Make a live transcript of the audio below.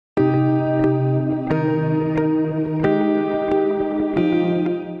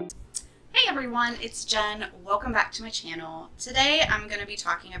everyone, it's Jen. Welcome back to my channel. Today I'm going to be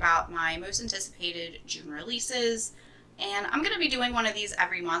talking about my most anticipated June releases, and I'm going to be doing one of these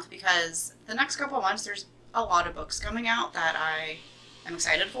every month because the next couple of months there's a lot of books coming out that I am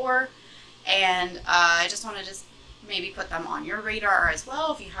excited for, and I just want to maybe put them on your radar as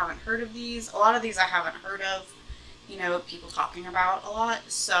well if you haven't heard of these. A lot of these I haven't heard of, people talking about a lot,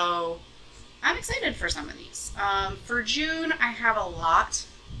 so I'm excited for some of these. For June I have a lot.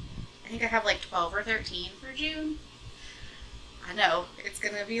 I think I have like 12 or 13 for June. I know, it's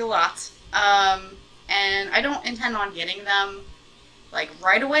gonna be a lot. And I don't intend on getting them like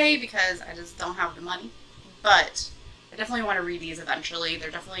right away because I just don't have the money. But I definitely want to read these eventually.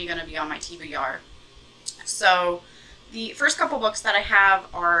 They're definitely gonna be on my TBR. So the first couple books that I have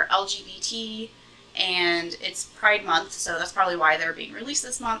are LGBT, and it's Pride Month, so that's probably why they're being released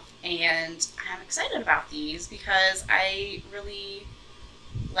this month. And I'm excited about these because I really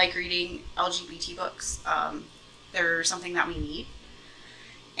like reading LGBT books. They're something that we need.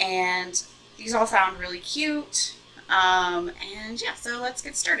 And these all sound really cute. And yeah, so let's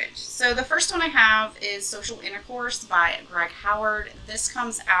get started. So the first one I have is Social Intercourse by Greg Howard. This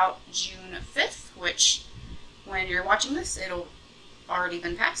comes out June 5th, which when you're watching this, it'll already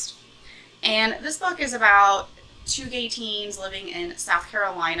been passed. And this book is about two gay teens living in South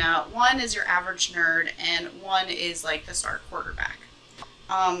Carolina. One is your average nerd, and one is like the star quarterback.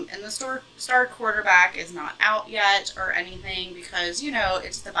 And the star quarterback is not out yet or anything because,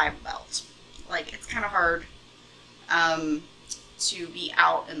 it's the Bible Belt. Like, it's kind of hard to be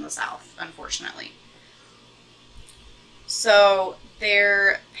out in the South, unfortunately. So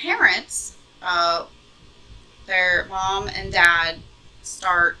their parents, their mom and dad,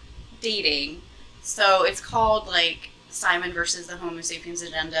 start dating. So it's called like Simon versus the Homo sapiens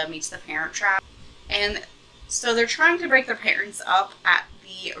agenda meets the Parent Trap. And so they're trying to break their parents up at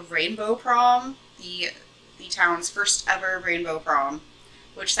the Rainbow Prom, the town's first ever Rainbow Prom,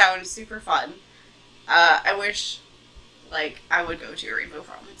 which sounds super fun. I wish I would go to a Rainbow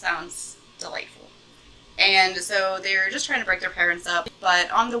Prom. It sounds delightful. And so they're just trying to break their parents up, but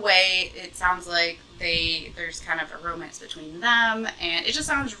on the way it sounds like there's kind of a romance between them, and it just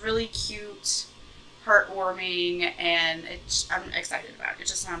sounds really cute, heartwarming, and I'm excited about it. It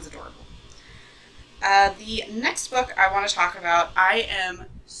just sounds adorable. The next book I want to talk about, I am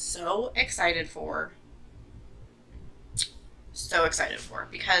so excited for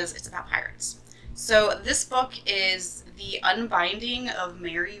because it's about pirates. So this book is The Unbinding of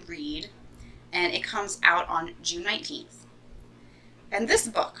Mary Read, and it comes out on June 19th. And this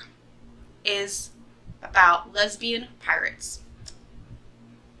book is about lesbian pirates.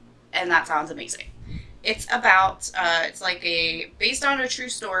 And that sounds amazing. It's about, it's like based on a true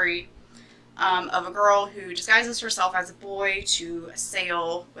story of a girl who disguises herself as a boy to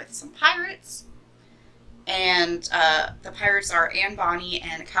sail with some pirates. And the pirates are Anne Bonny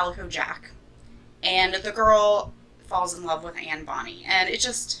and Calico Jack. And the girl falls in love with Anne Bonny. And it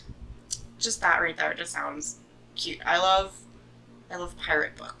just that right there just sounds cute. I love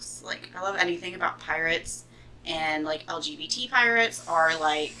pirate books. Like, I love anything about pirates, and like LGBT pirates are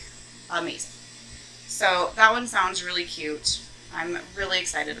like amazing. So that one sounds really cute. I'm really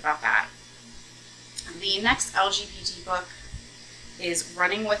excited about that. The next LGBT book is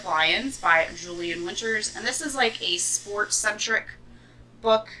Running with Lions by Julian Winters, and this is like a sports-centric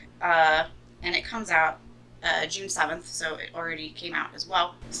book, and it comes out June 7th, so it already came out as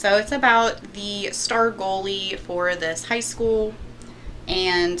well. So it's about the star goalie for this high school,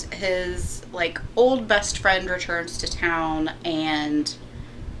 and his old best friend returns to town and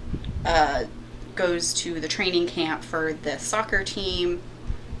goes to the training camp for the soccer team,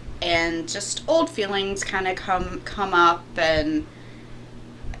 and just old feelings kind of come up, and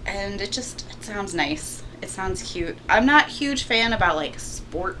it sounds nice. It sounds cute. I'm not a huge fan about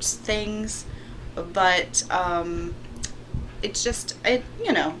sports things, but it sounds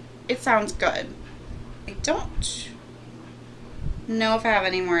good. I don't know if I have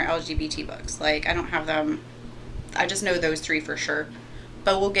any more LGBT books. I don't have them. I just know those three for sure.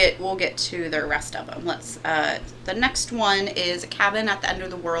 But we'll get to the rest of them. The next one is Cabin at the End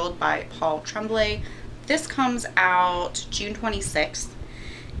of the World by Paul Tremblay. This comes out June 26th.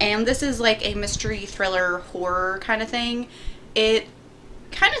 And this is like a mystery thriller horror kind of thing. It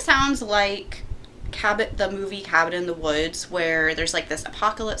kind of sounds like the movie Cabin in the Woods, where there's this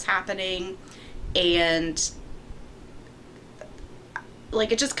apocalypse happening, and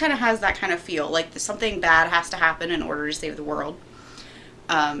it just kind of has that kind of feel. Something bad has to happen in order to save the world.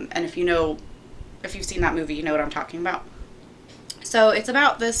 And if you've seen that movie, you know what I'm talking about. So it's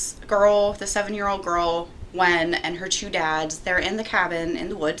about this girl, the 7-year-old girl, Gwen, and her two dads. They're in the cabin in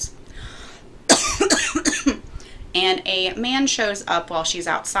the woods. and a man shows up while she's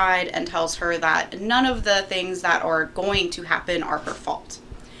outside and tells her that none of the things that are going to happen are her fault.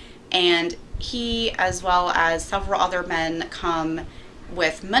 And he, as well as several other men, come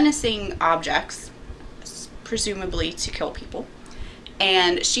with menacing objects, presumably to kill people.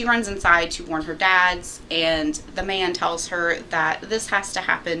 And she runs inside to warn her dads, and the man tells her that this has to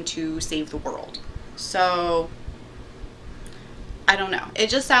happen to save the world. So, I don't know.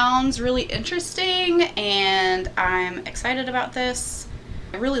 It just sounds really interesting, and I'm excited about this.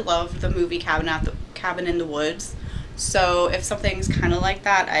 I really love the movie Cabin in the Woods, so if something's kind of like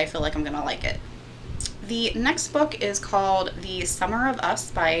that, I feel like I'm gonna like it. The next book is called The Summer of Us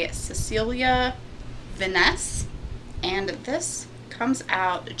by Cecilia Viness, and this comes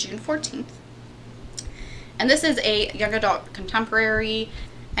out June 14th. And this is a young adult contemporary,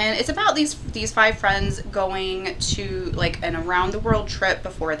 and it's about these 5 friends going to like an around the world trip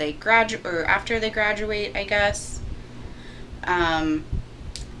before they graduate, or after they graduate, I guess.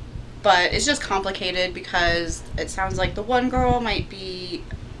 But it's just complicated because it sounds like the one girl might be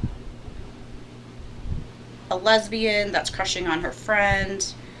a lesbian that's crushing on her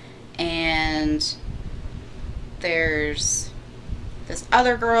friend, and there's this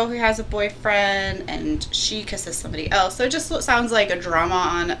other girl who has a boyfriend and she kisses somebody else. So it just sounds like a drama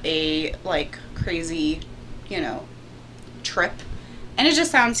on a like crazy, you know, trip. And it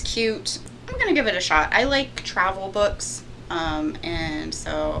just sounds cute. I'm gonna give it a shot. I like travel books, and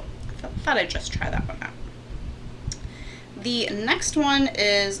so I thought I'd just try that one out. The next one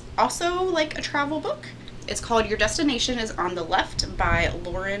is also like a travel book. It's called Your Destination is on the Left by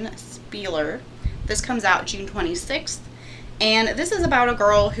Lauren Spieler. This comes out June 26th. And this is about a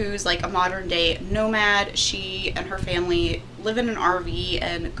girl who's like a modern day nomad. She and her family live in an RV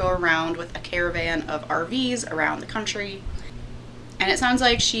and go around with a caravan of RVs around the country. And it sounds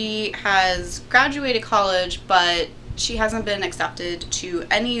like she has graduated college, but she hasn't been accepted to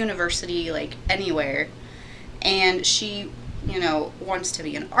any university, like anywhere. And she, you know, wants to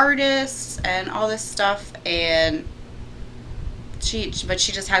be an artist and all this stuff, and she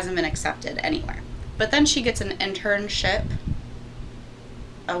just hasn't been accepted anywhere. But then she gets an internship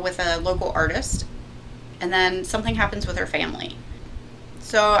with a local artist, and then something happens with her family.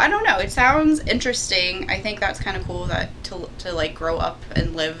 So I don't know, it sounds interesting. I think that's kind of cool that to like grow up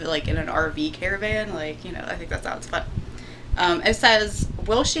and live like in an RV caravan, like, you know, I think that sounds fun. It says,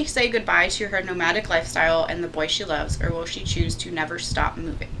 will she say goodbye to her nomadic lifestyle and the boy she loves, or will she choose to never stop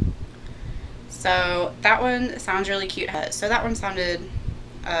moving? So that one sounds really cute. So that one sounded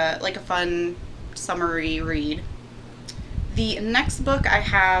like a fun summery read. The next book I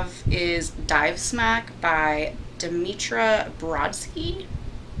have is Dive Smack by Demetra Brodsky,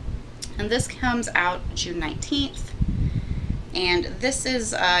 and this comes out June 19th. And this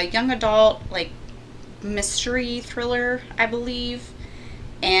is a young adult like mystery thriller, I believe,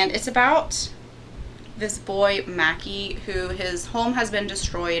 and it's about this boy Mackie who his home has been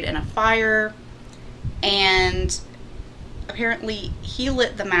destroyed in a fire, and apparently he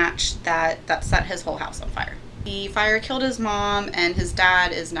lit the match that set his whole house on fire. The fire killed his mom, and his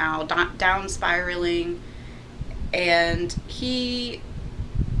dad is now down spiraling, and he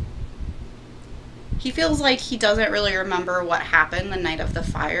feels like he doesn't really remember what happened the night of the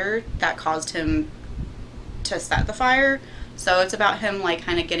fire that caused him to set the fire. So it's about him like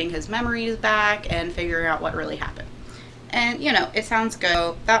kind of getting his memories back and figuring out what really happened. And you know, it sounds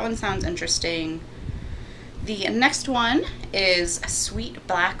good. That one sounds interesting. The next one is Sweet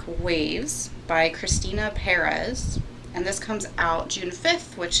Black Waves by Christina Perez, and this comes out June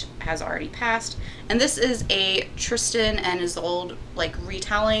 5th, which has already passed. And this is a Tristan and Isolde like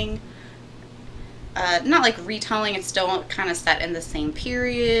retelling. Not like retelling, it's still kind of set in the same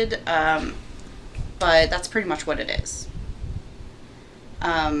period, but that's pretty much what it is.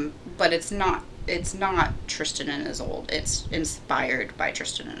 But it's not Tristan and Isolde. It's inspired by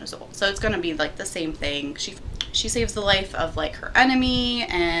Tristan and Isolde. So it's going to be like the same thing. She saves the life of like her enemy,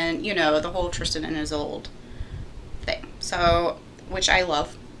 and you know, the whole Tristan and Isolde thing. So, which I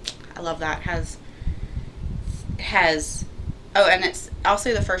love. I love that. Oh, and it's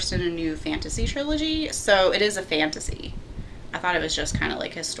also the first in a new fantasy trilogy. So it is a fantasy. I thought it was just kind of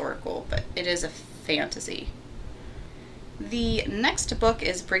like historical, but it is a fantasy. The next book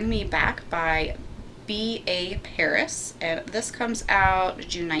is Bring Me Back by B.A. Paris, and this comes out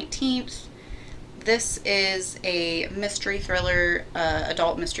June 19th. This is a mystery thriller,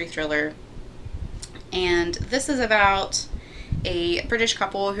 adult mystery thriller, and this is about a British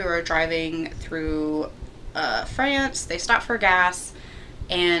couple who are driving through France. They stop for gas,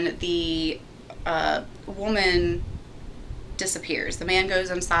 and the woman disappears. The man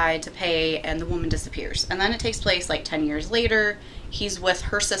goes inside to pay and the woman disappears. And then it takes place like 10 years later. He's with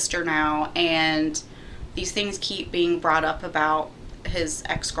her sister now, and these things keep being brought up about his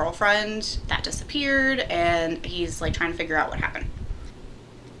ex-girlfriend that disappeared, and he's like trying to figure out what happened.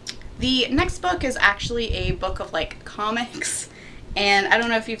 The next book is actually a book of like comics, and I don't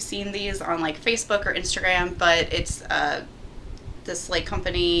know if you've seen these on like Facebook or Instagram, but it's this like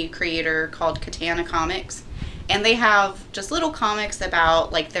company creator called Katana Comics, and they have just little comics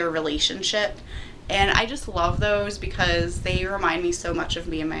about like their relationship, and I just love those because they remind me so much of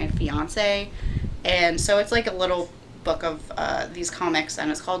me and my fiance. And so it's like a little book of these comics, and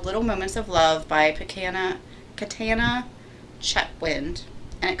it's called Little Moments of Love by Katana Chetwynd,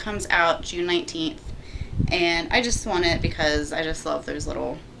 and it comes out June 19th. And I just want it because I just love those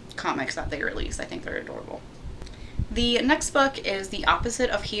little comics that they release. I think they're adorable. The next book is The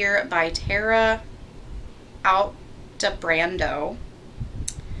Opposite of Here by Tara Altebrando,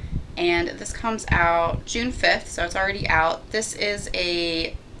 and this comes out June 5th, so it's already out. This is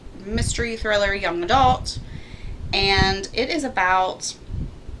a mystery thriller young adult, and it is about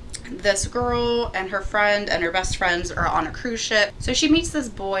this girl and her friend and her best friends are on a cruise ship. So she meets this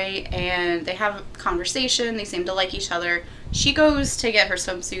boy and they have a conversation. They seem to like each other. She goes to get her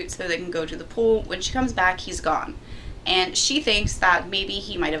swimsuit so they can go to the pool. When she comes back, he's gone, and she thinks that maybe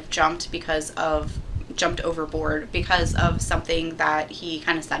he might have jumped overboard because of something that he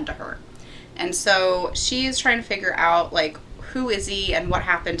kind of said to her. And so she's trying to figure out like, who is he and what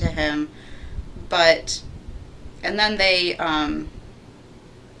happened to him. And then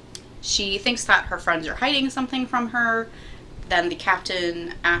she thinks that her friends are hiding something from her. Then the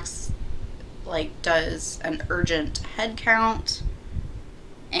captain does an urgent head count,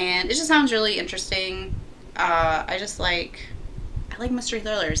 and it just sounds really interesting. I like mystery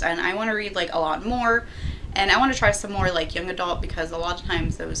thrillers, and I want to read like a lot more, and I want to try some more like young adult, because a lot of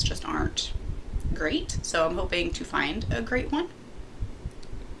times those just aren't great. So I'm hoping to find a great one.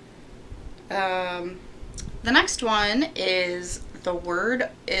 The next one is The Word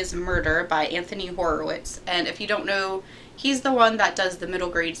is Murder by Anthony Horowitz, and if you don't know, he's the one that does the middle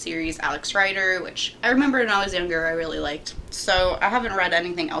grade series Alex Rider, which I remember when I was younger I really liked. So I haven't read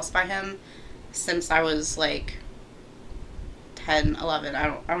anything else by him since I was like 10, 11.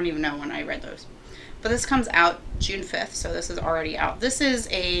 I don't even know when I read those. But this comes out June 5th, so this is already out. This is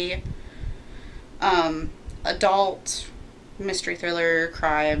a adult mystery thriller,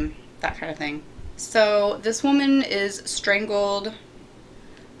 crime, that kind of thing. So this woman is strangled.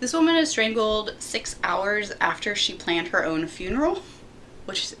 This woman is strangled 6 hours after she planned her own funeral,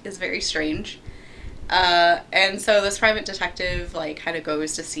 which is very strange. And so this private detective like kind of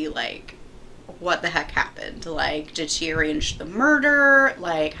goes to see like what the heck happened. Like, did she arrange the murder?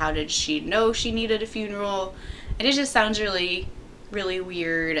 Like, how did she know she needed a funeral? And it just sounds really, really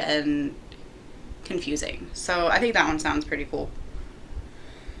weird and confusing. So I think that one sounds pretty cool.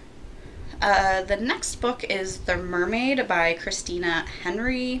 The next book is The Mermaid by Christina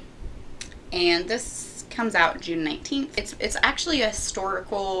Henry, and this comes out June 19th. It's actually a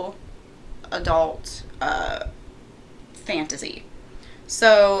historical adult fantasy.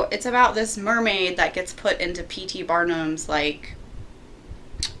 So it's about this mermaid that gets put into P.T. Barnum's like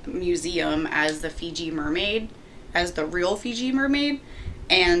museum as the Fiji mermaid, as the real Fiji mermaid,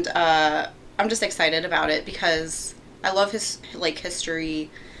 and I'm just excited about it because I love his like history.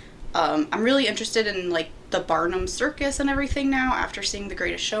 I'm really interested in like the Barnum Circus and everything now after seeing The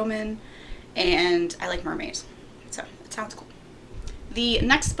Greatest Showman, and I like mermaids, so it sounds cool. The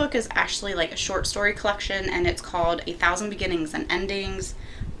next book is actually like a short story collection, and it's called 1,000 Beginnings and Endings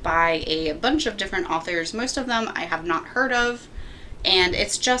by a bunch of different authors. Most of them I have not heard of, and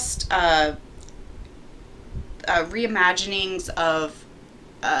it's just reimaginings of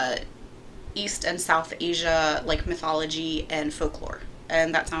East and South Asia like mythology and folklore.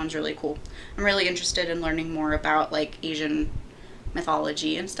 And that sounds really cool. I'm really interested in learning more about like Asian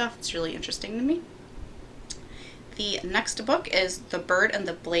mythology and stuff. It's really interesting to me. The next book is The Bird and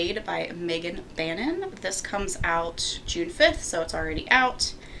the Blade by Megan Bannon. This comes out June 5th, so it's already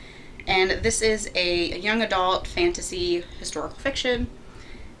out. And this is a young adult fantasy historical fiction.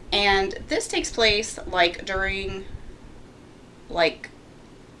 And this takes place like during like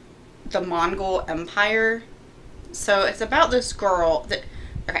the Mongol Empire. So it's about this girl that,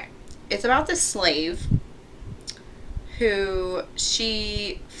 okay, it's about this slave who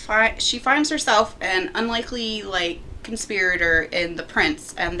she finds herself an unlikely like conspirator in the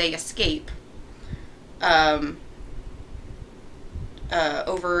prince, and they escape over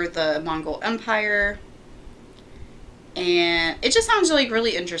the Mongol Empire, and it just sounds like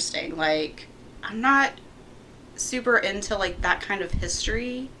really interesting. Like, I'm not super into like that kind of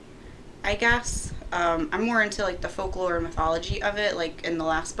history, I guess. I'm more into like the folklore and mythology of it, like in the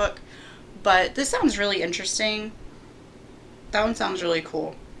last book. But this sounds really interesting. That one sounds really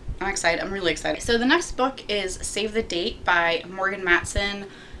cool. I'm excited. I'm really excited. So the next book is Save the Date by Morgan Matson.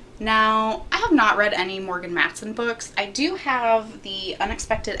 Now, I have not read any Morgan Matson books. I do have The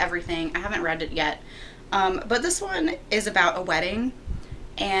Unexpected Everything. I haven't read it yet. But this one is about a wedding,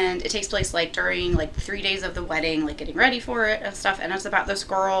 and it takes place like during like the 3 days of the wedding, like getting ready for it and stuff. And it's about this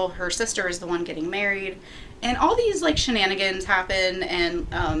girl, her sister is the one getting married, and all these like shenanigans happen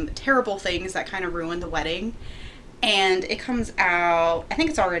and terrible things that kind of ruin the wedding. And it comes out, I think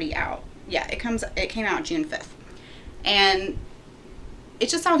it's already out. Yeah, it came out June 5th. And it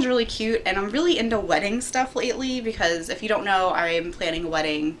just sounds really cute, and I'm really into wedding stuff lately because if you don't know, I'm planning a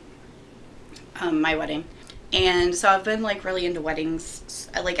wedding, my wedding. And so I've been like really into weddings,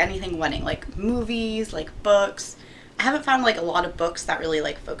 like anything wedding, like movies, like books. I haven't found like a lot of books that really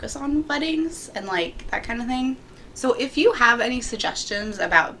like focus on weddings and like that kind of thing. So if you have any suggestions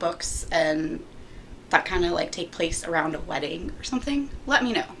about books and that kind of like take place around a wedding or something, let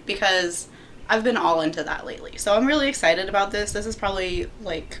me know, because I've been all into that lately. So I'm really excited about this. This is probably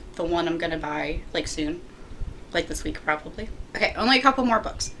like the one I'm gonna buy like soon, like this week probably. Okay, only a couple more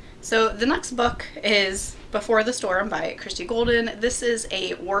books. So the next book is Before the Storm by Christie Golden. This is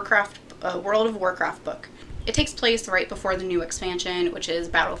a World of Warcraft book. It takes place right before the new expansion, which is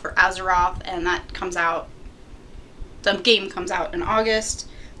Battle for Azeroth, and that comes out, the game comes out in August.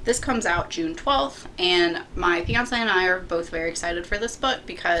 This comes out June 12th, and my fiance and I are both very excited for this book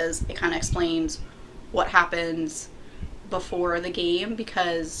because it kind of explains what happens before the game,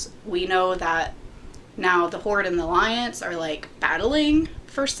 because we know that now the Horde and the Alliance are like battling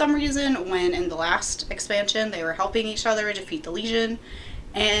for some reason, when in the last expansion they were helping each other defeat the Legion.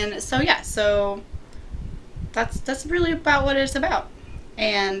 And so yeah, so that's really about what it's about.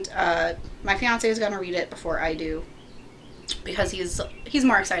 And my fiance is going to read it before I do, because he's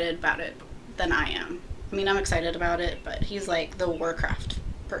more excited about it than I am. I mean, I'm excited about it, but he's like the Warcraft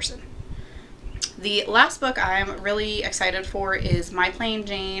person. The last book I'm really excited for is My Plain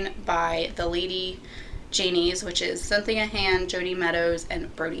Jane by the Lady Janies, which is Cynthia Hand, Jodi Meadows,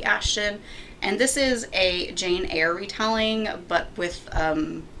 and Brody Ashton. And this is a Jane Eyre retelling, but with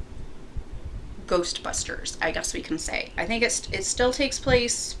Ghostbusters, I guess we can say. I think it still takes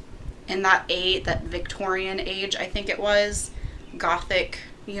place in that Victorian age, I think it was, Gothic,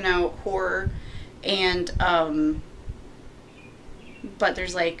 you know, horror, and but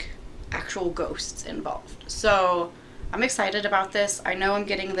there's like actual ghosts involved. So I'm excited about this. I know I'm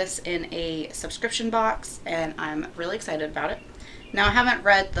getting this in a subscription box, and I'm really excited about it. Now, I haven't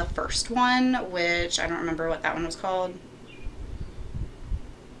read the first one, which I don't remember what that one was called.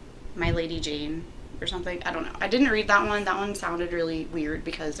 My Lady Jane or something. I don't know. I didn't read that one. That one sounded really weird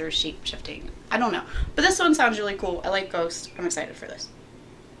because there's shape shifting. I don't know. But this one sounds really cool. I like ghosts. I'm excited for this.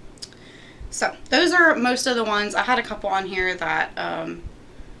 So those are most of the ones. I had a couple on here that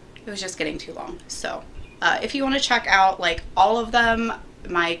it was just getting too long. So if you want to check out like all of them,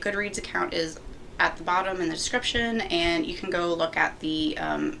 my Goodreads account is at the bottom in the description, and you can go look at the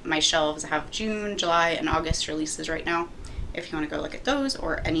my shelves. I have June, July, and August releases right now if you want to go look at those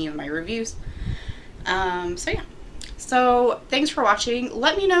or any of my reviews. So yeah, so thanks for watching.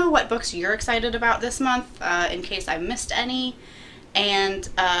 Let me know what books you're excited about this month in case I missed any, and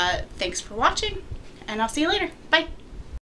thanks for watching, and I'll see you later. Bye.